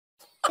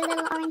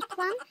Little Orange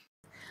Plum.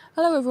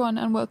 Hello everyone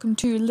and welcome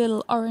to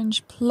Little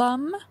Orange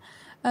Plum.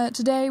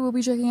 Today we'll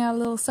be checking out a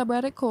little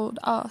subreddit called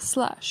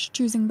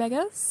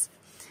r/choosingbeggars.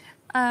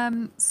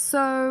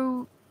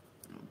 So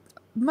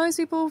most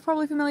people are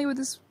probably familiar with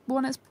this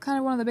one. It's kind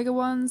of one of the bigger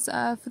ones.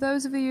 For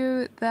those of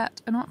you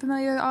that are not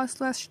familiar,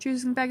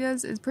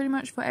 r/choosingbeggars is pretty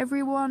much for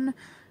everyone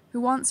who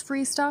wants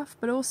free stuff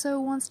but also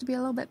wants to be a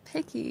little bit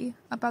picky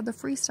about the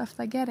free stuff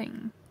they're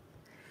getting.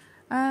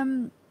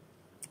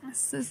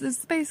 This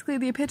is basically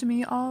the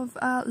epitome of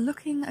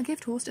looking a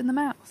gift horse in the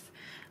mouth.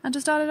 And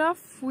to start it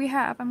off, we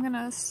have, I'm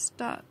gonna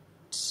start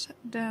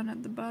down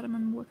at the bottom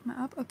and work that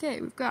up. Okay,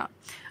 we've got,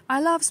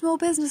 I love small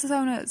business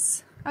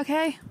owners.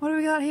 Okay, what do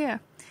we got here?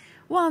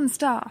 1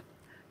 star.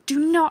 Do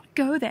not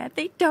go there.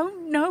 They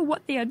don't know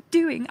what they are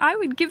doing. I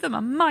would give them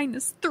a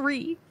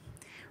 -3.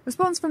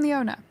 Response from the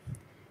owner.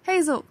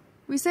 Hazel,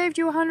 we saved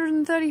you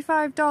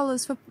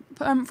 $135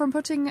 from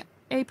putting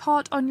a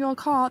part on your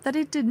car that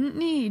it didn't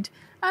need,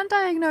 and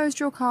diagnosed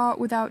your car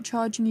without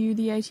charging you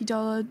the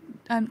 $80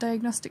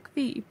 diagnostic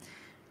fee.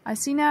 I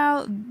see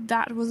now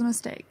that was a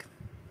mistake.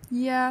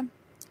 Yeah,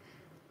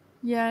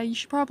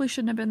 you probably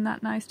shouldn't have been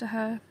that nice to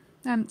her.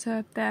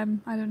 To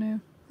them, I don't know.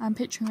 I'm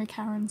picturing a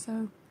Karen,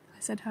 so I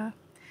said her.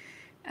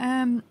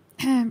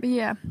 But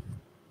yeah,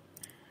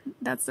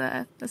 that's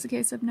a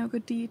case of no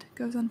good deed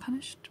goes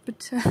unpunished.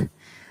 But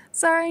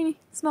sorry,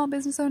 small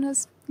business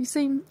owners, you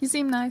seem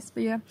nice,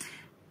 but yeah.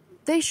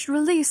 They should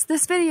release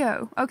this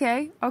video.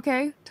 Okay.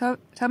 Tell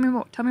me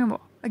more.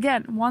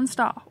 Again, 1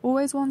 star.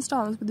 Always 1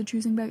 stars with the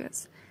Choosing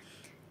Beggars.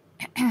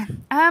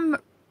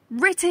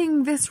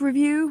 Writing this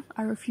review.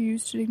 I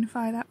refuse to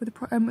dignify that with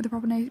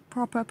the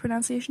proper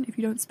pronunciation. If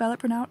you don't spell it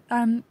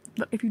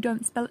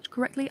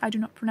correctly, I do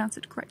not pronounce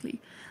it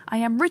correctly. I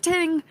am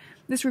writing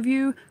this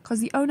review because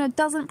the owner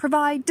doesn't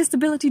provide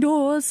disability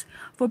doors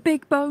for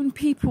big boned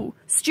people.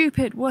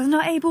 Stupid, was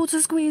not able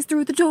to squeeze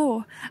through the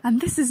door, and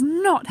this is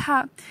not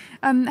how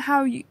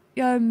you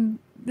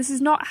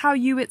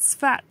it's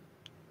fat.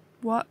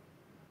 What?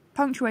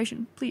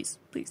 Punctuation, please,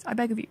 I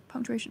beg of you,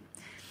 punctuation.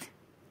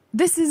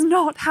 This is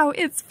not how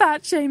it's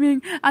fat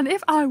shaming, and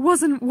if I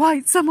wasn't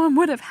white, someone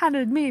would have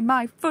handed me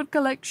my food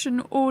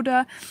collection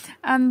order,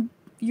 and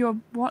your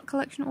what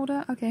collection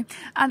order? Okay.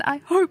 And I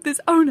hope this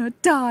owner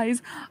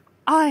dies.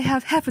 I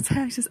have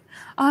hepatitis.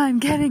 I'm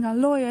getting a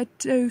lawyer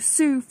to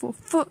sue for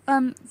food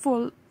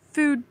lost.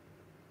 Food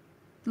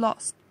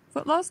lost?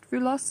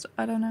 Food lost?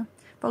 I don't know.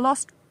 For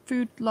lost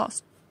food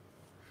lost.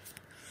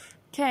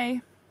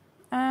 Okay.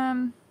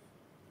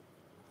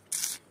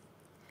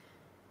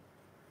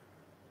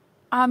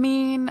 I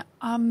mean,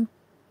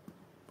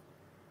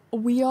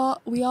 we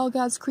are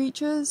God's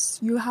creatures.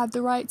 You have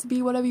the right to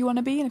be whatever you want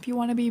to be, and if you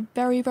want to be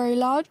very, very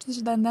large,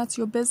 then that's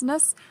your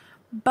business.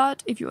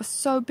 But if you're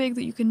so big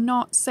that you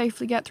cannot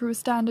safely get through a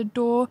standard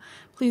door,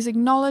 please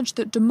acknowledge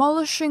that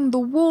demolishing the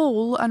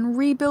wall and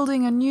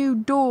rebuilding a new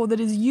door that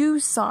is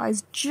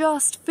you-sized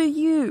just for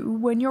you,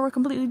 when you're a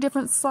completely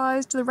different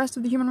size to the rest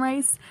of the human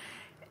race,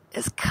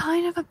 is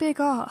kind of a big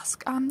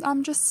ask.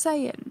 I'm just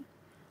saying.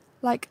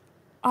 Like,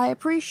 I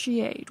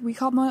appreciate we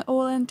come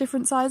all in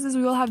different sizes.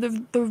 We all have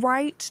the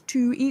right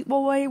to eat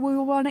what way we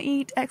want to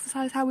eat,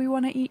 exercise how we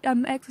want to eat,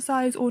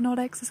 exercise or not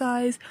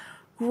exercise,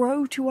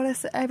 grow to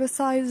whatever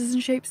sizes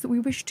and shapes that we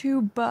wish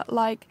to. But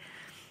like,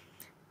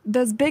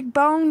 there's big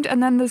boned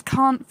and then there's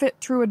can't fit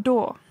through a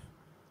door.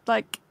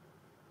 Like,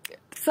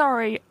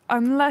 sorry,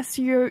 unless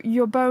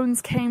your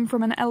bones came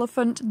from an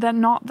elephant, they're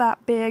not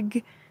that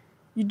big.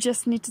 You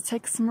just need to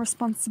take some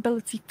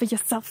responsibility for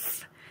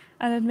yourself.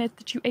 And admit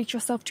that you ate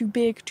yourself too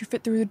big to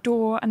fit through the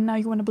door, and now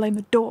you want to blame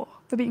the door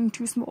for being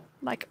too small.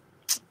 Like,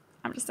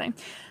 I'm just saying.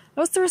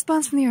 That was the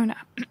response from the owner.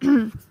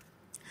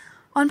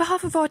 On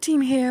behalf of our team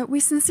here, we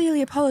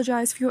sincerely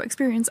apologise for your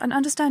experience and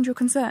understand your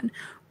concern.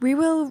 We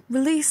will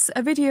release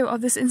a video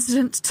of this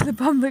incident to the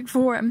public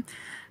forum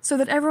so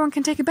that everyone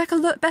can take a better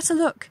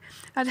look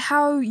at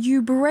how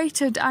you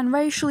berated and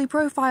racially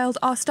profiled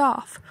our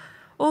staff.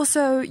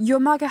 Also, your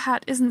MAGA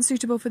hat isn't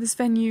suitable for this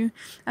venue,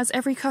 as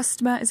every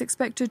customer is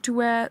expected to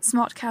wear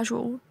smart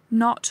casual,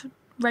 not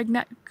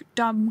redneck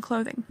dumb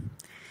clothing.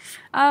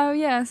 Oh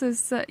yeah,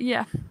 so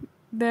yeah,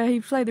 he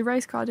played the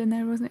race card in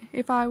there, wasn't it?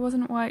 If I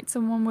wasn't white,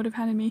 someone would have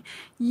handed me.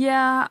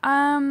 Yeah,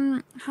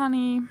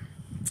 honey,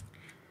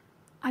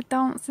 I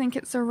don't think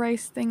it's a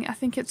race thing. I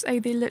think it's they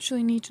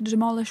literally need to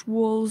demolish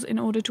walls in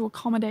order to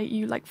accommodate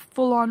you, like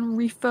full on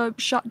refurb,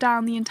 shut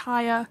down the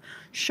entire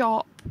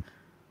shop.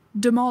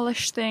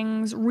 Demolish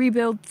things,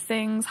 rebuild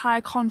things, hire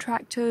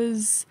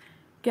contractors,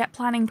 get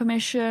planning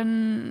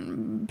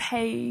permission,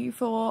 pay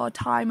for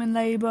time and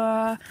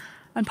labour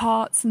and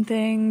parts and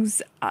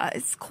things.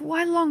 It's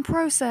quite a long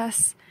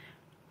process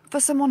for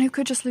someone who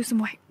could just lose some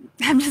weight.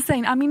 I'm just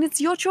saying, I mean, it's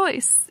your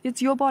choice.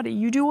 It's your body.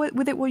 You do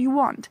with it what you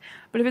want.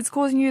 But if it's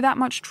causing you that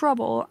much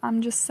trouble,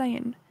 I'm just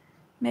saying,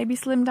 maybe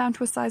slim down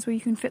to a size where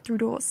you can fit through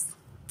doors.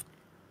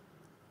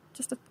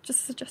 Just a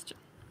suggestion.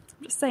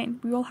 I'm just saying,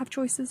 we all have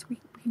choices. We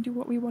can do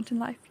what we want in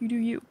life. You do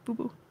you,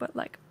 boo-boo. But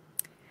like,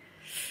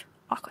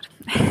 awkward.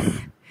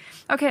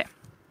 Okay,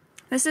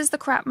 This is the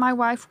crap my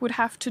wife would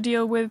have to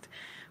deal with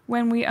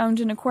when we owned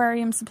an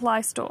aquarium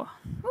supply store.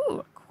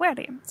 Ooh,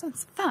 aquarium.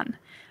 Sounds fun.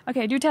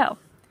 Okay, do tell.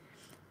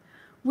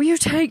 Will you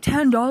take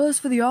 $10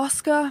 for the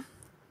Oscar?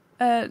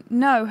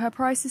 No, her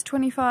price is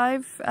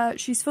 $25.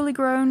 She's fully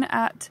grown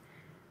at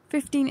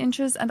 15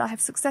 inches and I have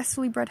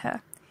successfully bred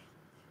her.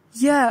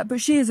 Yeah,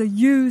 but she is a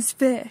used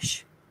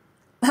fish.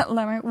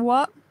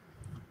 What?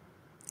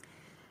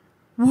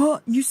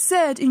 What? You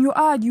said in your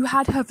ad you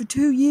had her for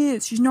 2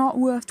 years. She's not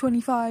worth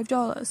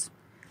 $25.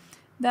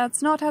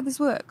 That's not how this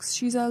works.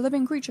 She's a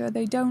living creature.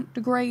 They don't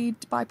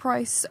degrade by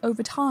price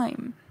over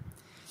time.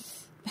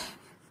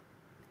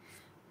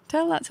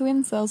 Tell that to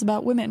incels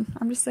about women.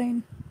 I'm just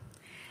saying.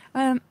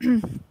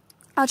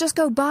 I'll just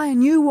go buy a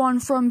new one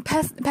from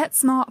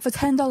PetSmart for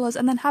 $10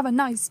 and then have a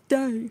nice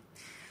day.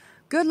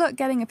 Good luck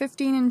getting a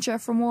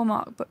 15-incher from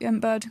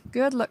Walmart, bud.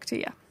 Good luck to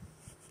you.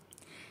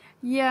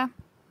 Yeah,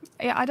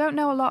 I don't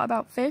know a lot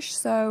about fish,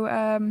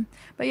 so,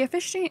 but yeah,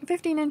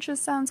 15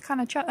 inches sounds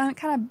kind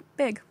of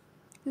big.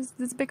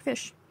 There's a big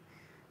fish.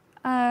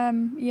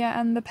 Yeah,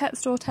 and the pet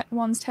store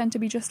ones tend to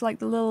be just like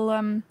the little,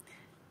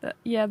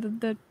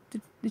 the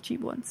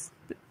cheap ones.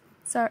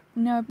 So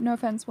no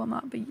offense,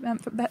 Walmart,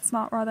 but for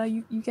PetSmart rather,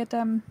 you get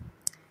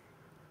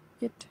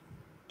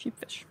cheap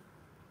fish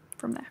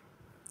from there.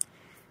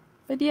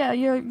 But yeah,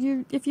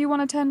 if you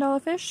want a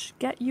 $10 fish,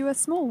 get you a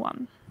small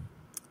one.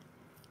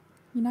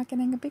 You're not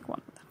getting a big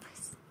one with that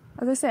price.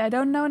 As I say, I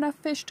don't know enough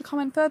fish to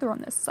comment further on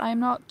this. I am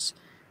not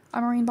a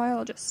marine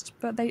biologist,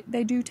 but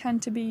they do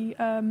tend to be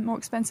more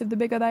expensive the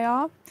bigger they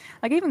are.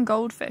 Like even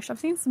goldfish. I've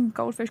seen some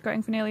goldfish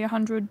going for nearly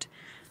 £100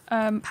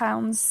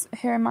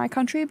 here in my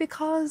country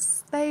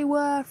because they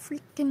were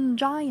freaking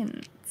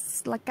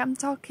giants. Like I'm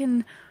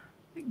talking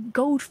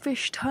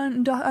goldfish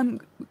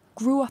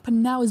grew up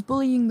and now is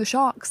bullying the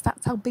sharks.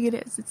 That's how big it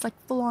is. It's like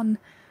full on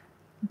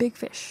big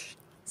fish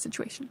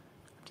situation.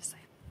 I'm just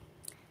saying.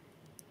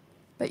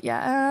 But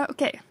yeah,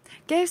 okay.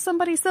 Gave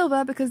somebody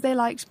silver because they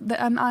liked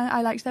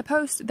I liked their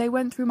post. They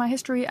went through my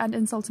history and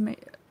insulted me.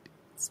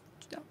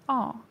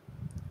 Aw.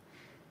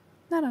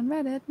 Not on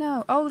Reddit,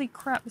 no. Holy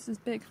crap, this is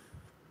big.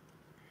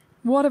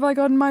 What have I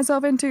gotten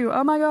myself into?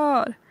 Oh my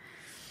god.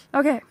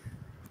 Okay.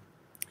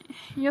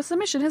 Your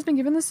submission has been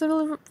given the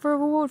silver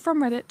reward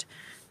from Reddit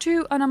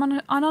to I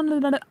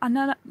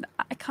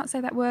can't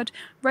say that word.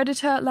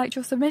 Redditor liked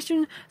your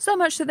submission so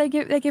much that they're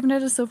giving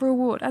it a silver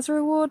reward. As a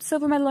reward,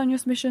 silver medal on your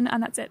submission,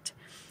 and that's it.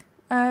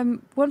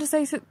 Want to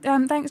say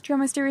thanks to your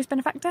mysterious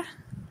benefactor?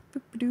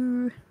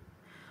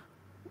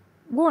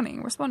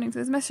 Warning, responding to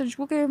this message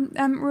will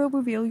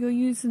reveal your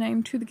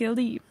username to the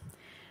guildee.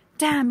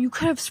 Damn, you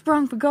could have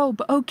sprung for gold,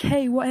 but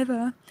okay,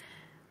 whatever.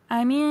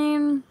 I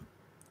mean,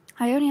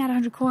 I only had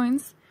 100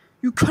 coins.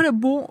 You could have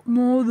bought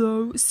more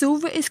though.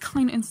 Silver is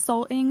kind of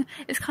insulting.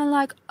 It's kind of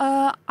like,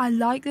 I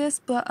like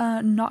this, but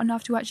not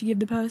enough to actually give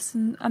the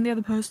person and the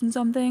other person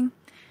something.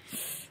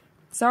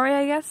 Sorry,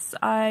 I guess.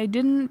 I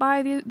didn't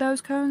buy those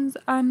coins.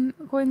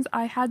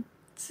 I had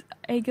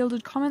a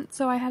gilded comment,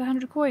 so I had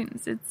 100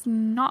 coins. It's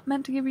not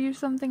meant to give you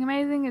something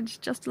amazing. It's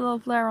just a little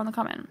flair on the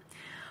comment.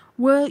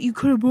 Well, you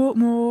could have bought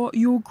more.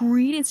 Your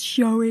greed is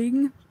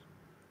showing.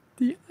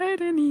 The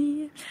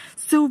irony.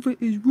 Silver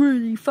is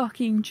really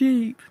fucking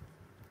cheap.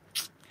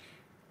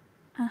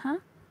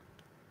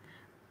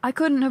 I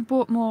couldn't have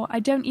bought more. I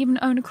don't even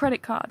own a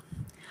credit card.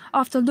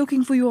 After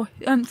looking for your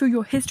through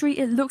your history,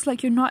 it looks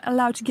like you're not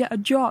allowed to get a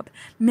job.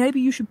 Maybe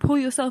you should pull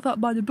yourself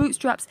up by the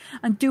bootstraps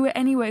and do it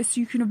anyway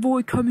so you can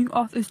avoid coming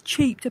off as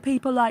cheap to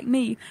people like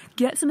me.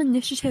 Get some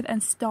initiative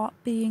and stop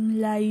being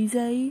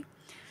lazy.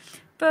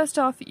 First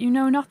off, you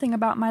know nothing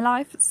about my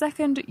life.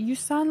 Second, you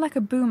sound like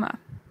a boomer.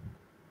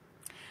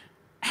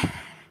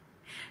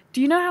 Do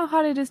you know how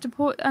hard it is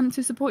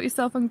to support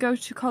yourself and go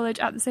to college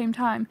at the same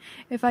time?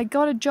 If I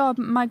got a job,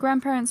 my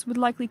grandparents would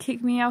likely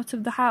kick me out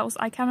of the house.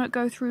 I cannot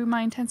go through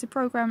my intensive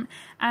program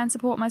and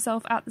support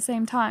myself at the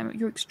same time.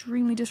 You're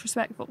extremely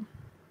disrespectful.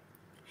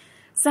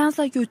 Sounds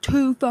like you're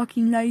too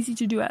fucking lazy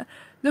to do it.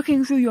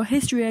 Looking through your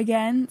history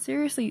again.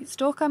 Seriously,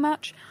 stalker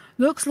match?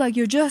 Looks like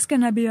you're just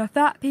gonna be a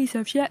fat piece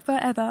of shit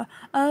forever.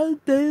 Oh,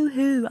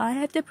 boo-hoo. I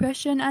have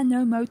depression and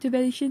no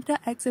motivation to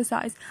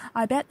exercise.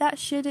 I bet that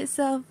shit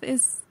itself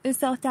is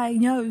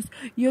self-diagnosed.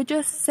 You're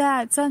just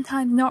sad,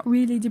 sometimes not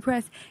really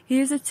depressed.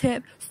 Here's a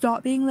tip.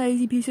 Stop being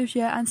lazy piece of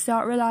shit and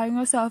start relying on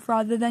yourself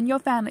rather than your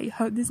family.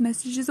 Hope this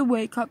message is a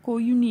wake-up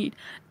call you need.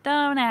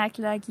 Don't act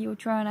like you're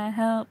trying to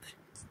help.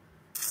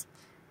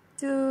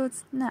 Dude,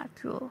 it's not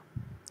cool.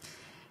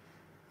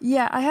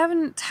 Yeah, I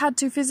haven't had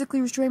to physically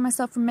restrain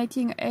myself from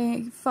making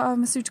a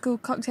pharmaceutical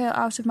cocktail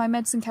out of my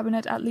medicine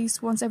cabinet at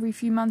least once every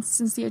few months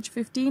since the age of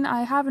 15.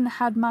 I haven't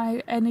had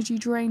my energy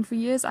drained for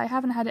years. I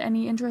haven't had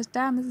any interest.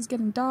 Damn, this is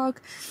getting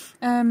dark.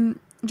 Drained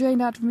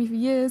out of me for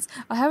years.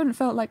 I haven't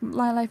felt like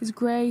my life is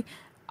grey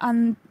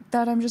and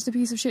that I'm just a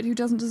piece of shit who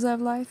doesn't deserve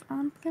life.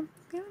 I'm feeling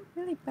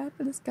really bad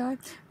for this guy.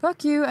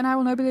 Fuck you, and I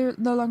will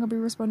no longer be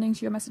responding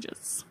to your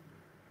messages.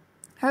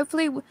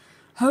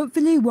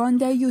 Hopefully one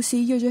day you'll see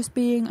you're just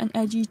being an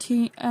edgy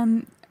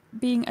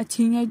being a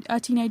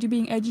teenager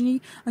being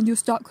edgy, and you'll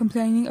stop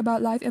complaining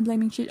about life and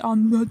blaming shit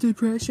on the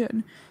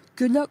depression.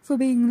 Good luck for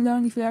being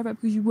lonely forever,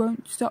 because you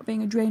won't stop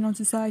being a drain on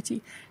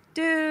society.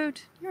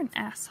 Dude, you're an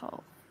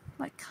asshole.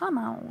 Like, come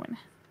on.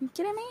 You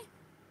kidding me?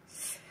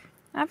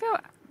 I feel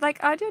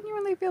like I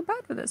genuinely feel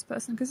bad for this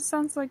person, because it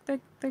sounds like they're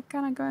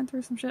kind of going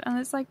through some shit, and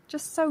it's like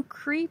just so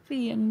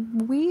creepy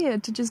and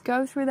weird to just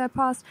go through their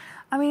past.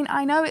 I mean,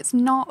 I know it's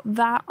not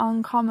that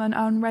uncommon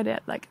on Reddit,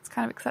 like it's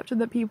kind of accepted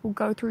that people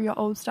go through your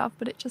old stuff,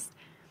 but it just,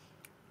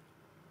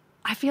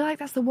 I feel like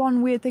that's the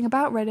one weird thing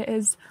about Reddit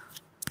is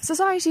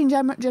society in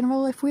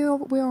general, if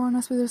we're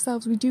honest with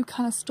ourselves, we do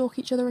kind of stalk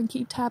each other and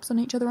keep tabs on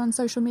each other on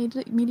social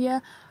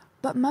media,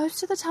 but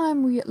most of the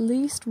time we at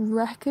least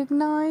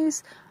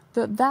recognise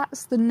that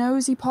that's the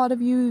nosy part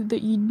of you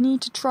that you need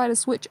to try to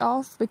switch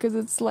off, because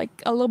it's like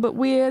a little bit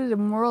weird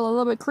and we're all a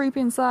little bit creepy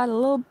inside a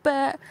little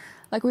bit.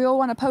 Like we all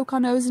want to poke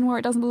our nose in where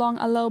it doesn't belong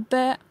a little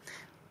bit.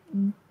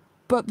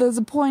 But there's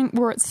a point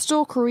where it's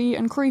stalkery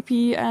and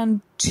creepy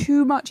and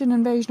too much an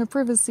invasion of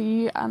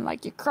privacy, and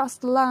like you cross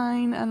the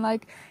line, and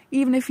like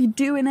even if you're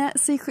doing it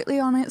secretly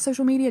on it,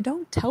 social media,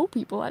 don't tell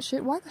people that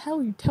shit. Why the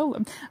hell you tell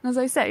them? And as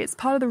I say, it's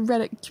part of the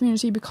Reddit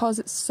community because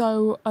it's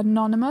so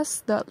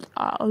anonymous that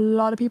a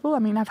lot of people, I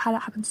mean, I've had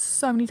it happen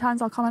so many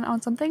times. I'll comment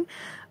on something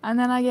and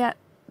then I get,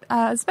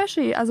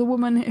 especially as a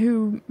woman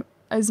who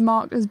is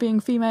marked as being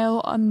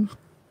female,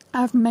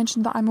 I've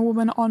mentioned that I'm a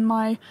woman on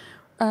my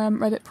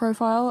Reddit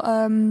profile,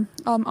 on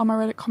my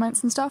Reddit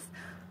comments and stuff.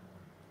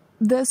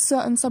 There's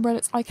certain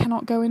subreddits I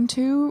cannot go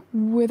into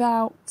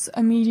without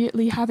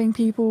immediately having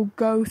people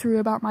go through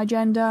about my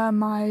gender,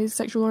 my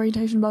sexual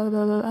orientation, blah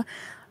blah blah blah,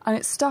 and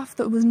it's stuff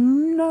that was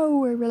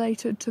nowhere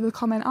related to the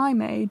comment I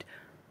made,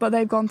 but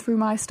they've gone through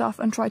my stuff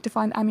and tried to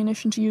find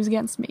ammunition to use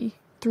against me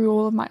through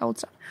all of my old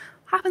stuff.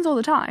 Happens all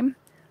the time,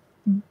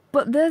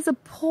 but there's a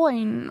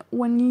point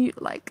when you,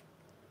 like,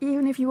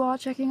 even if you are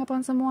checking up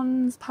on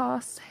someone's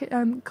past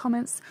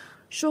comments,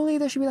 surely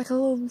there should be like a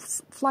little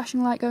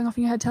flashing light going off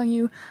in your head telling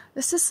you,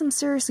 this is some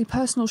seriously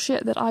personal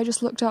shit that I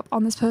just looked up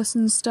on this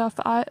person's stuff.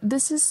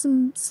 This is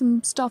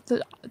some stuff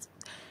that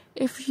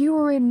if you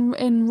were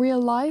in real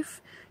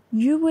life,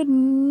 you would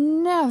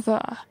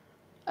never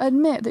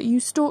admit that you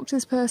stalked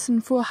this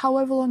person for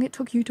however long it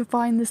took you to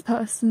find this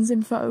person's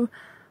info,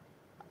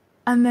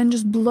 and then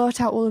just blurt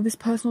out all of this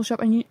personal shit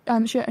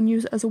and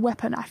use it as a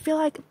weapon. I feel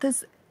like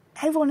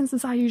everyone in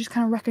society just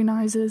kind of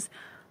recognises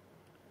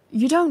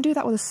you don't do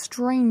that with a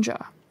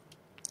stranger.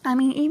 I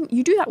mean, even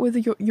you do that with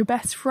your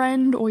best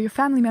friend or your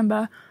family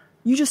member.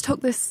 You just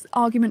took this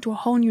argument to a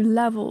whole new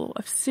level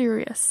of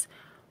serious,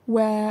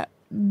 where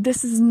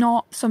this is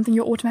not something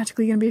you're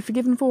automatically going to be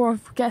forgiven for or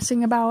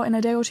forgetting about in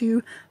a day or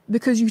two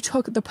because you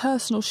took the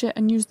personal shit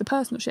and used the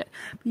personal shit.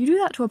 But you do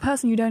that to a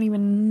person you don't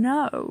even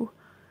know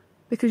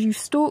because you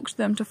stalked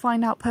them to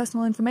find out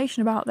personal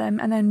information about them,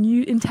 and then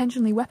you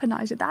intentionally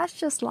weaponized it. That's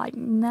just like,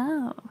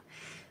 no.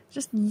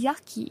 Just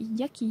yucky.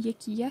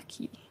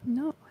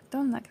 No, I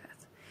don't like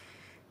that.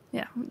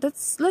 Yeah,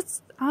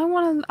 I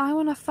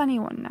want a funny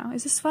one now.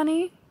 Is this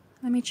funny?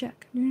 Let me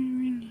check.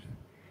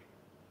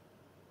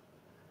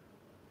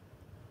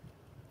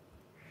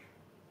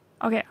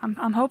 Okay,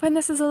 I'm hoping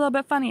this is a little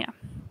bit funnier,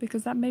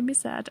 because that made me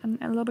sad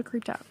and a little bit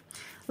creeped out. A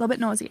little bit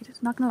nauseated,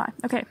 not gonna lie.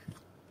 Okay.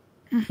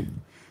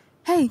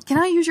 Hey, can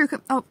I use your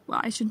oh,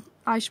 well, I should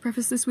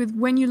preface this with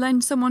when you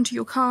lend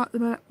your car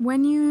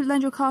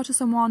to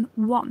someone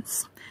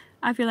once.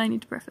 I feel I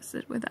need to preface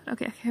it with that.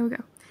 Okay, here we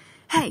go.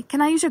 Hey,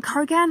 can I use your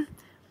car again?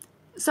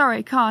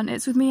 Sorry, can't.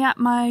 It's with me at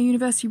my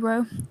university,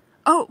 bro.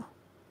 Oh,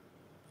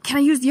 can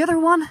I use the other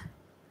one?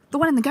 The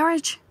one in the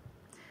garage?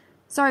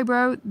 Sorry,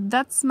 bro.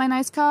 That's my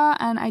nice car,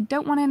 and I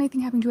don't want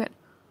anything happening to it.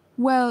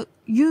 Well,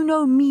 you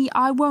know me.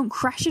 I won't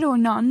crash it or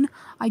none.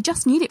 I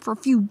just need it for a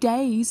few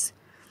days.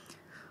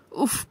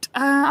 Oof.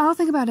 I'll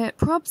think about it.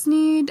 Probs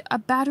need a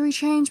battery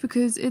change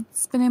because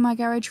it's been in my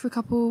garage for a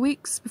couple of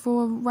weeks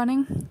before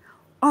running.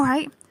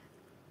 Alright.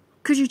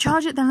 Could you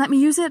charge it, then let me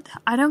use it?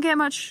 I don't got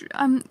much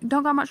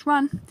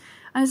run.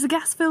 And is the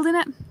gas filled in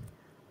it?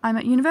 I'm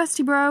at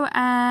university, bro,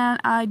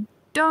 and I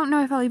don't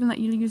know if I'll even let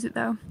you use it,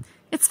 though.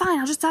 It's fine,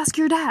 I'll just ask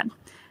your dad.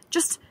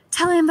 Just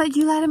tell him that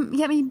you let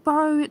me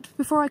borrow it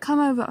before I come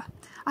over.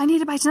 I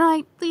need it by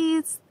tonight,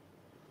 please.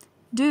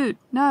 Dude,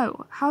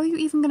 no. How are you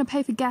even going to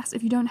pay for gas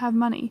if you don't have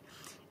money?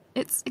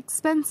 It's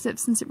expensive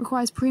since it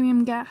requires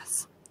premium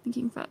gas.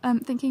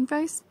 Thinking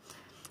face.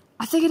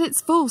 I figured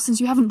it's full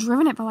since you haven't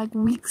driven it for like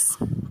weeks.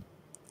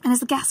 And is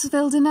the gas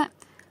filled in it?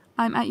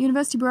 I'm at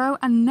university, bro,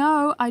 and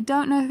no, I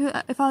don't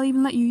know if I'll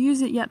even let you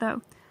use it yet,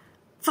 though.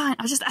 Fine,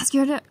 I'll just ask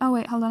you to... Oh,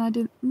 wait, hold on, I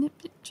did...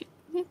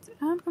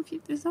 I'm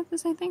confused. Is that the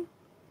same thing?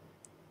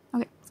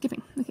 Okay,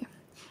 skipping. Okay.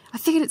 I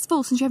figured it's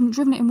full since you haven't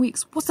driven it in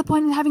weeks. What's the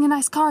point in having a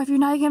nice car if you're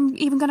not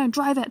even gonna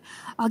drive it?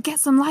 I'll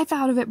get some life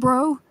out of it,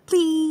 bro.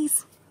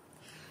 Please.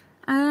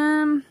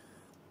 Like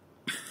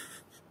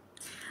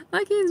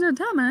he's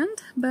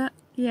determined, but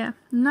yeah,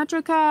 not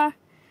your car.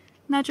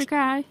 Not your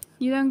car.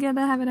 You don't get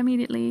to have it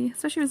immediately.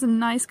 Especially if it's a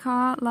nice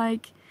car.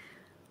 Like,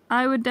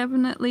 I would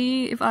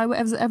definitely, if I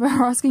was ever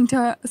asking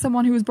to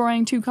someone who was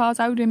borrowing 2 cars,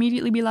 I would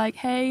immediately be like,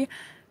 hey,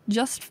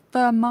 just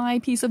for my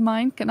peace of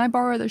mind, can I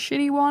borrow the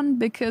shitty one?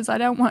 Because I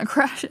don't want to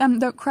crash,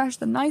 don't crash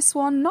the nice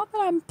one. Not that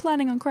I'm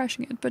planning on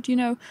crashing it, but you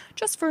know,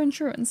 just for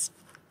insurance,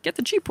 get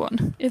the cheap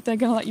one if they're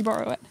gonna let you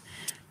borrow it.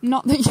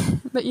 Not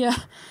that, but yeah,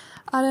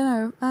 I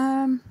don't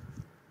know.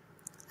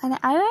 And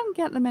I don't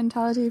get the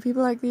mentality of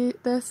people like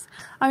this.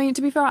 I mean,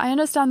 to be fair, I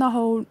understand the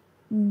whole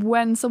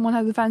when someone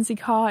has a fancy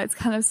car, it's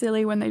kind of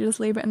silly when they just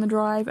leave it in the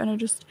drive and are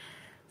just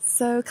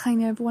so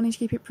kind of wanting to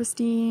keep it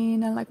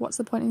pristine, and like, what's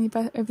the point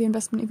of the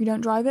investment if you don't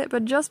drive it?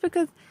 But just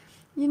because,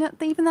 you know,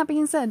 even that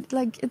being said,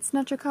 like, it's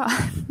not your car.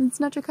 It's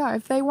not your car.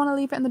 If they want to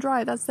leave it in the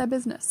drive, that's their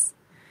business.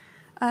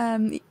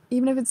 Even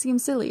if it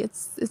seems silly,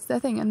 it's their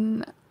thing.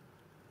 And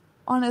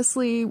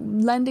honestly,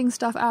 lending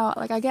stuff out,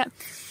 like, I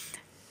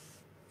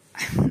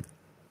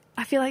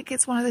feel like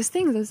it's one of those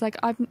things. It's like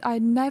I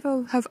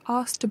never have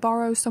asked to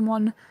borrow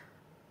someone's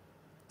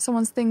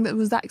thing that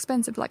was that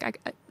expensive. Like,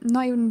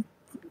 not even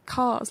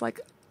cars. Like,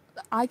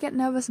 I get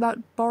nervous about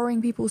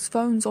borrowing people's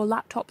phones or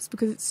laptops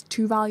because it's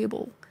too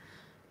valuable.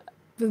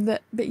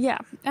 But yeah,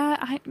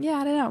 I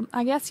don't know.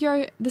 I guess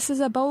this is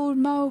a bold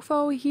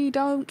mofo. He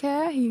don't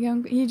care.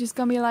 He just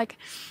gonna be like,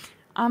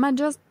 I'ma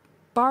just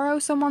borrow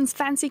someone's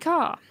fancy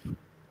car,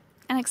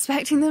 and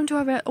expecting them to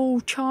have it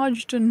all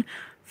charged and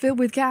filled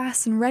with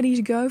gas and ready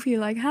to go for you.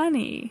 Like,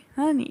 honey,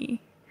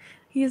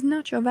 he is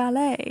not your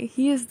valet.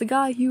 He is the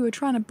guy you were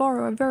trying to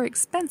borrow a very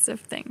expensive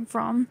thing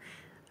from,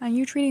 and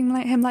you treating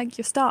him like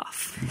your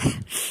staff.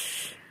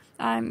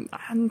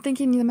 I'm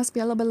thinking there must be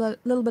a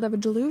little bit of a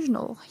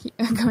delusional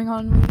going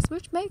on with this,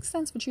 which makes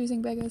sense for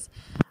choosing Beggars.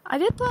 I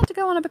did plan to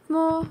go on a bit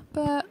more,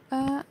 but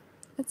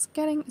it's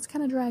kind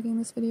of dragging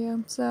this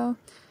video. So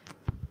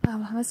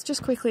let's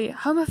just quickly.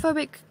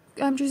 Homophobic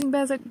choosing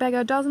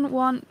Beggar doesn't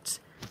want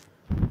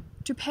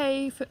to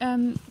pay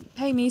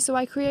me, so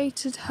I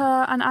created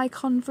her an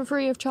icon for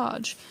free of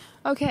charge.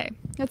 Okay,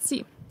 let's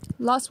see.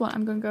 Last one.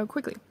 I'm going to go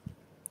quickly.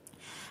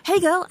 Hey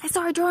girl, I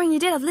saw a drawing you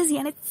did of Lizzie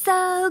and it's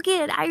so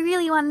good. I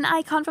really want an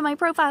icon for my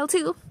profile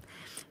too.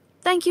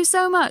 Thank you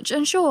so much,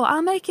 and sure,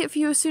 I'll make it for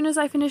you as soon as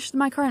I finish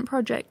my current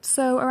project.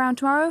 So around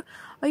tomorrow,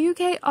 are you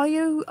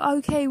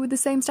okay with the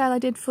same style I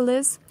did for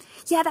Liz?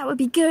 Yeah, that would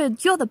be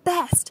good. You're the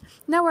best.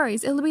 No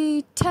worries, it'll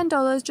be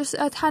 $10. Just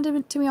hand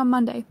it to me on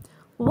Monday.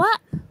 What?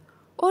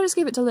 Or just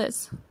give it to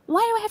Liz.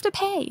 Why do I have to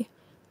pay?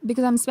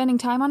 Because I'm spending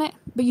time on it?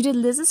 But you did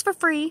Liz's for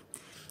free?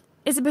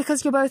 Is it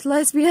because you're both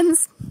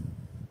lesbians?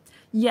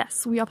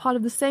 Yes, we are part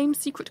of the same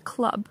secret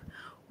club.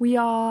 We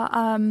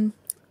are,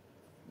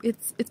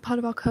 it's part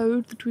of our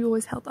code that we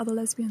always help other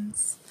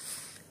lesbians.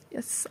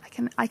 Yes,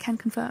 I can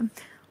confirm.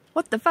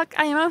 What the fuck,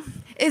 Imo?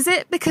 Is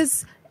it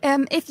because,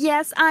 if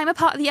yes, I'm a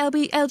part of the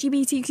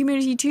LGBT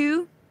community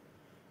too?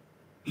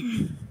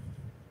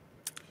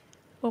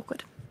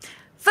 Awkward.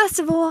 First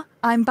of all,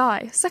 I'm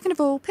bi. Second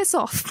of all, piss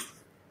off.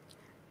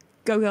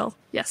 Go girl.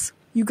 Yes,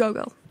 you go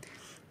girl.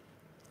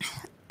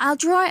 I'll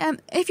draw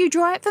it, if you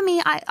draw it for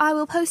me, I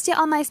will post it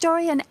on my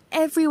story and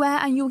everywhere,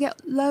 and you'll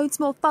get loads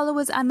more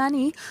followers and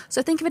money,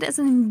 so think of it as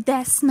an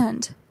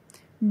investment.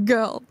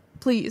 Girl,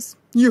 please,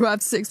 you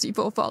have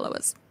 64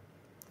 followers.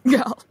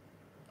 Girl.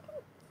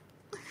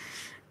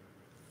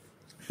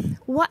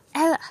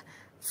 Whatever.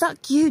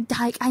 Fuck you,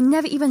 dyke. I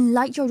never even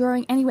liked your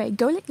drawing anyway.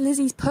 Go lick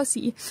Lizzie's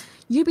pussy.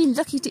 You'd be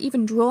lucky to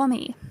even draw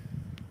me.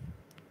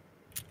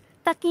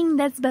 Fucking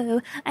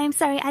lesbo. I'm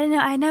sorry, I don't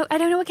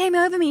know what came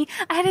over me.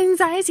 I had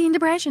anxiety and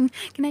depression.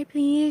 Can I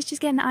please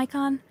just get an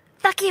icon?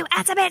 Fuck you,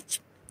 ass a bitch!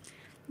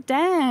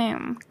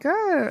 Damn,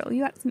 girl,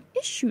 you got some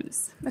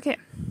issues. Okay.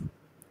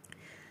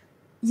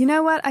 You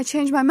know what? I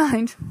changed my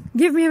mind.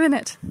 Give me a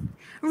minute.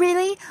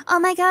 Really?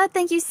 Oh my god,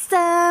 thank you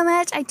so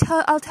much.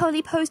 I'll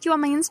totally post you on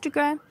my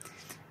Instagram.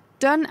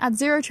 Done at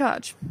 0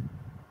 charge.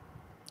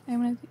 I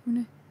wanna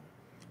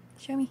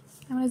show me.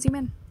 I wanna zoom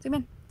in.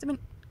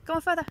 Go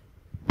on further.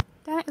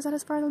 Damn it, is that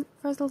as far as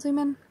it'll zoom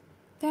in?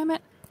 Damn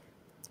it.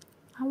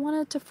 I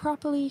wanted to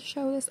properly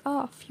show this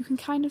off. You can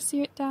kind of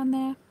see it down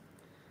there.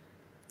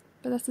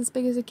 But that's as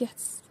big as it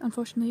gets,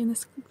 unfortunately, in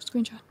this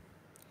screenshot.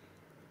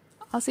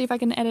 I'll see if I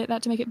can edit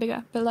that to make it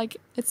bigger. But, like,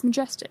 it's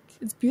majestic.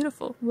 It's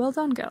beautiful. Well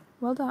done, girl.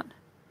 Well done.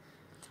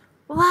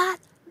 What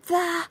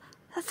the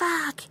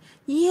fuck?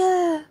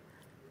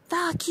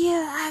 Fuck you,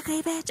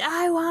 ugly bitch.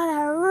 I want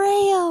a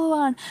real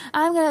one.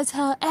 I'm gonna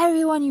tell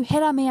everyone you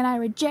hit on me and I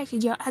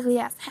rejected your ugly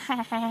ass.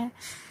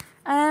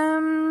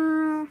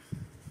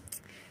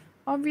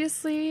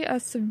 Obviously a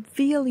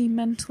severely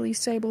mentally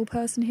stable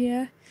person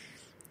here.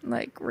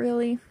 Like,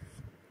 really.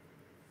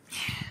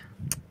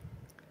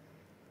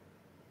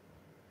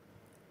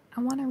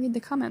 I want to read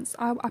the comments.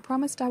 I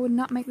promised I would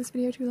not make this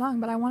video too long,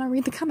 but I want to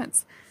read the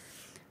comments.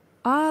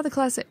 The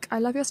classic. I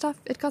love your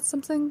stuff. It got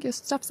something. Your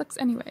stuff sucks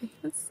anyway.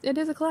 It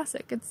is a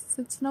classic. It's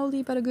an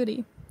oldie but a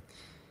goodie.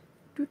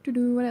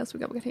 What else we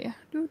got here?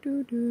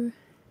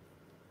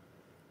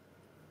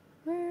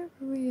 Where are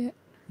we at?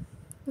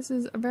 This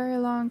is a very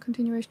long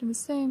continuation of the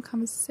same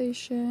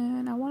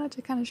conversation. I wanted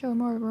to kind of show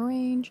more of a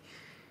range.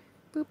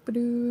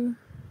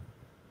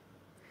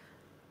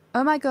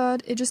 Oh my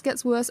god, it just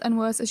gets worse and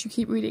worse as you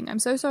keep reading. I'm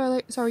so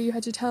sorry you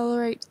had to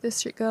tolerate this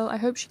shit girl. I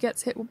hope she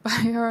gets hit by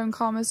her own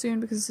karma soon,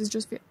 because this is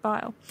just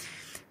vile.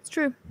 It's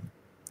true.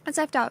 It's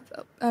effed up.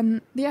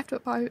 The effed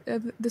up part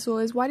of this all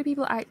is, why do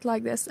people act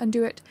like this and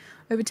do it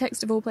over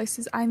text of all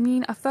places? I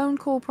mean, a phone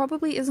call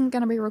probably isn't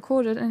going to be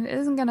recorded and it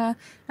isn't going to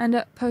end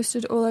up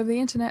posted all over the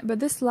internet, but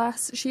this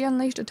lass, she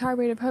unleashed a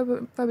tirade of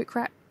homophobic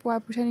crap while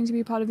pretending to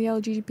be part of the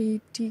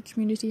LGBT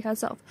community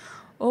herself.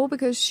 All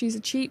because she's a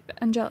cheap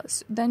and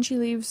jealous. Then she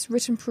leaves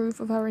written proof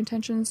of her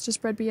intentions to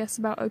spread BS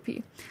about OP.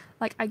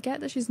 Like, I get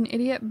that she's an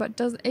idiot, but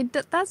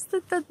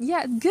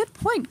yeah, good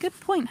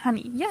point,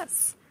 honey,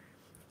 yes.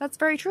 That's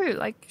very true,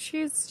 like,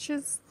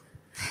 she's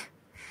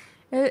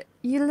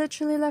you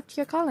literally left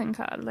your calling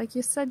card. Like,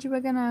 you said you were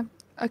gonna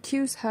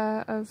accuse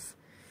her of,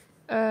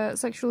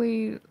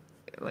 sexually,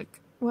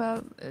 like,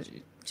 well,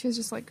 she was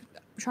just, like,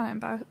 trying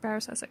to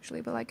embarrass her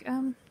sexually, but, like,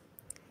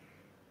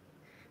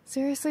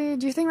 seriously,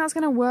 do you think that's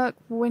gonna work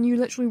when you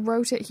literally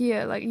wrote it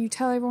here? Like, you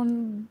tell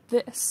everyone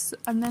this,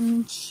 and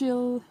then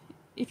she'll,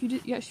 if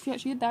you actually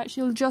did that,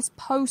 she'll just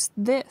post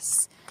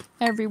this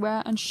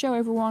everywhere and show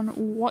everyone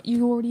what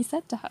you already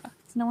said to her.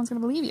 So no one's gonna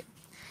believe you.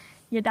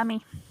 You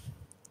dummy.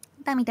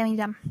 Dummy.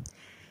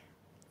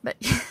 But,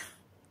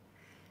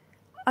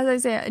 as I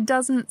say, it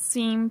doesn't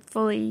seem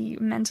fully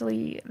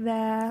mentally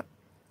there.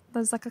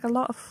 There's like a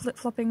lot of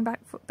flip-flopping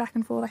back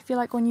and forth. I feel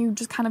like when you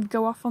just kind of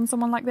go off on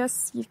someone like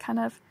this, you kind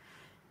of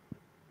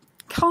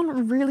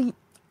can't really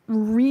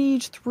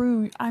read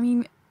through. I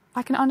mean,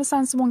 I can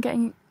understand someone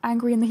getting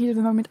angry in the heat of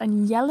the moment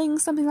and yelling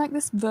something like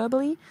this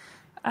verbally,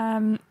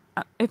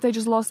 if they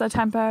just lost their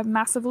temper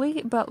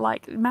massively, but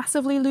like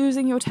massively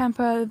losing your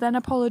temper, then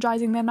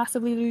apologizing, then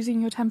massively losing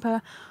your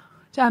temper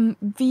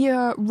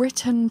via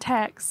written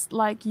text,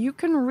 like, you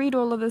can read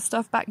all of this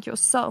stuff back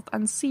yourself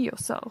and see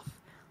yourself.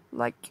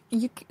 Like,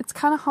 it's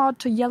kind of hard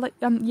to yell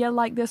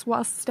like this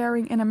while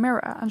staring in a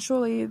mirror, and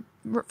surely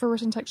for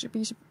written text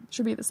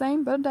should be the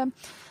same, but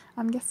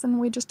I'm guessing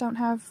we just don't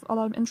have a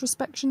lot of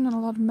introspection and a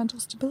lot of mental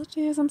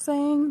stability, as I'm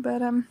saying,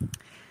 but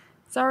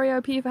sorry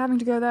OP for having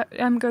to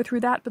go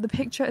through that, but the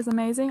picture is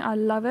amazing. I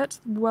love it.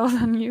 Well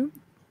done you.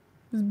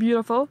 It's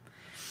beautiful.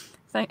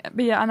 But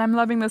yeah, and I'm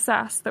loving the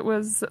sass that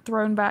was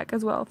thrown back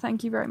as well.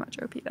 Thank you very much,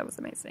 OP. That was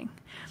amazing.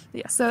 But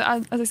yeah, so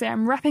as I say,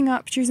 I'm wrapping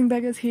up Choosing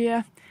Beggars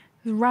here.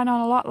 It ran on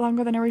a lot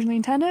longer than originally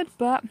intended,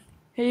 but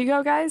here you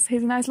go, guys.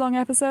 Here's a nice long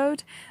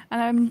episode.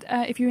 And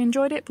if you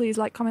enjoyed it, please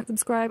like, comment,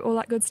 subscribe, all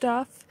that good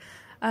stuff.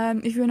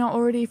 If you're not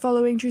already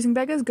following Choosing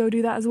Beggars, go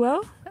do that as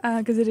well,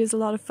 because it is a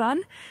lot of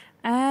fun.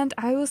 And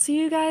I will see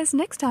you guys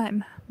next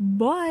time.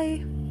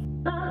 Bye!